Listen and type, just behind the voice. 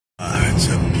It's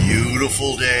a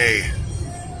beautiful day.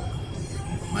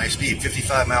 My speed,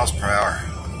 55 miles per hour.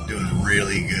 Doing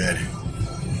really good.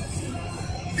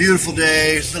 Beautiful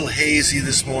day. It's a little hazy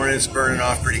this morning. It's burning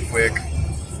off pretty quick.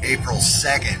 April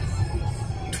 2nd,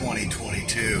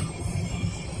 2022.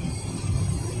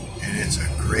 And it's a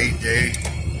great day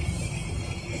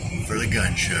for the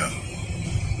gun show.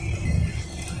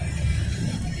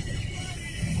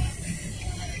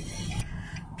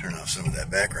 Turn off some of that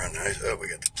background noise. Oh, we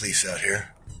got the police out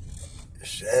here.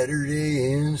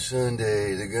 Saturday and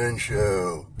Sunday, the gun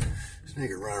show. Let's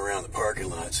make a run around the parking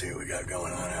lot, see what we got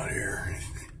going on out here.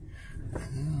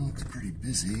 Looks pretty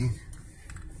busy.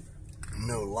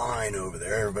 No line over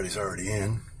there. Everybody's already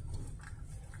in.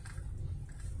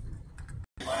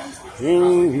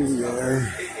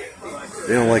 There.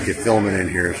 They don't like you filming in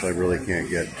here, so I really can't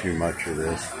get too much of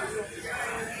this.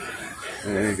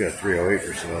 You got 308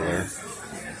 or so there.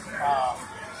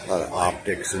 A lot of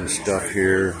optics and stuff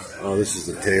here. Oh, this is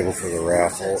the table for the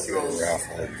raffle.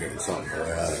 Getting something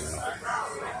away. I don't know.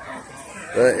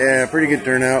 But yeah, pretty good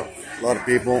turnout. A lot of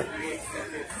people.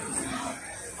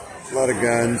 A lot of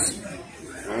guns.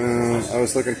 I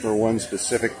was looking for one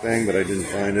specific thing, but I didn't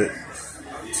find it.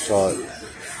 Saw it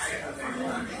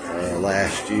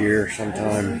last year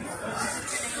sometime.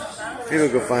 Maybe I'll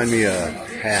go find me a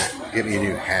hat. Get me a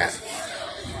new hat.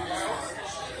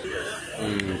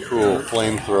 Cool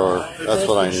flamethrower. That's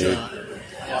what I need.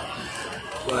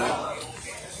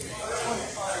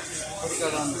 What's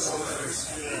that on the surface?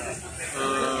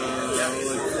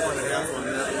 Like 4.5 on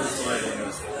that one, 5 on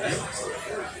this.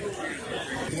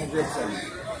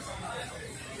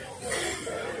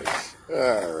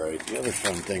 Alright, the other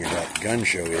fun thing about the gun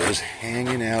show is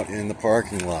hanging out in the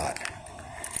parking lot.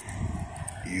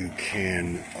 You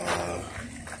can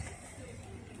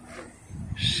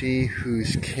see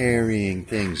who's carrying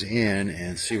things in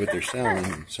and see what they're selling,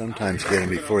 and sometimes get them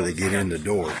before they get in the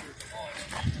door.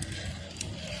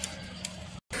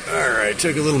 Alright,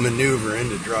 took a little maneuvering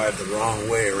to drive the wrong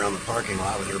way around the parking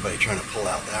lot with everybody trying to pull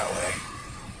out that way.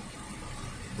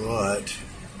 But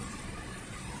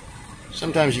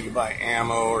sometimes you can buy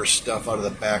ammo or stuff out of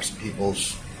the backs of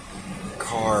people's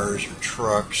cars or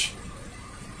trucks.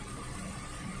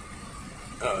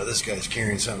 Oh, this guy's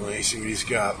carrying something. Let me see what he's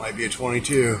got. Might be a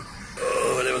 22.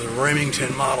 Oh, that was a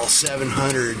Remington Model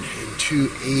 700 and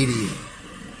 280.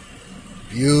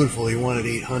 Beautiful. He wanted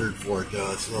 800 for it,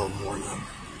 though. It's a little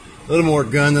more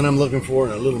gun than I'm looking for,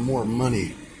 and a little more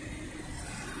money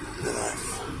than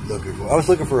I'm looking for. I was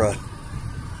looking for a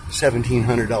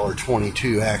 $1,700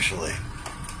 22, actually,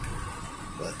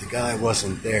 but the guy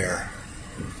wasn't there.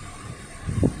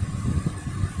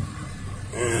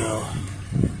 Well,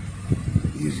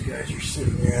 these guys are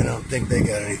sitting there. I don't think they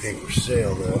got anything for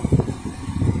sale, though.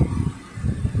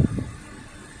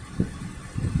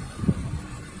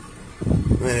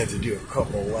 Might have to do a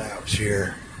couple laps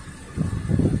here.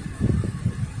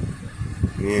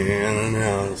 Yeah, I don't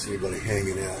know. I don't see anybody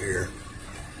hanging out here.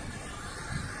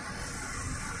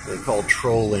 They call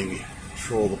trolling.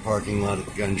 Troll the parking lot at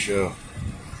the gun show.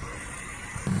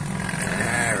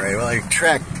 Alright, well, I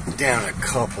tracked down a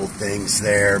couple things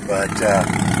there, but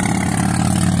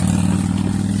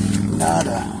not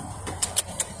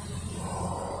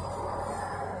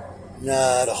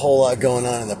a whole lot going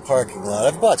on in the parking lot.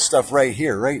 I've bought stuff right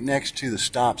here, right next to the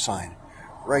stop sign.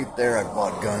 Right there I've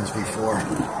bought guns before.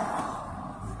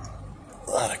 A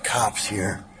lot of cops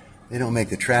here. They don't make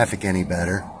the traffic any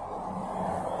better.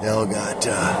 They all got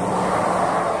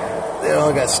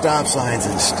stop signs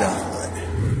and stuff.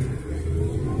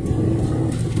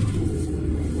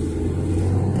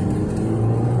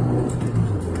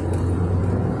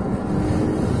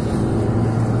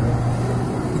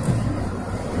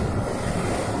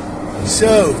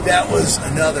 So that was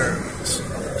another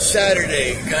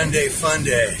Saturday gun day, fun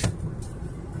day.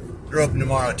 They're open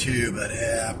tomorrow too, but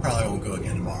I probably won't go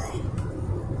again tomorrow.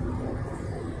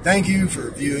 Thank you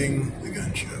for viewing the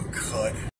gun show. Cut.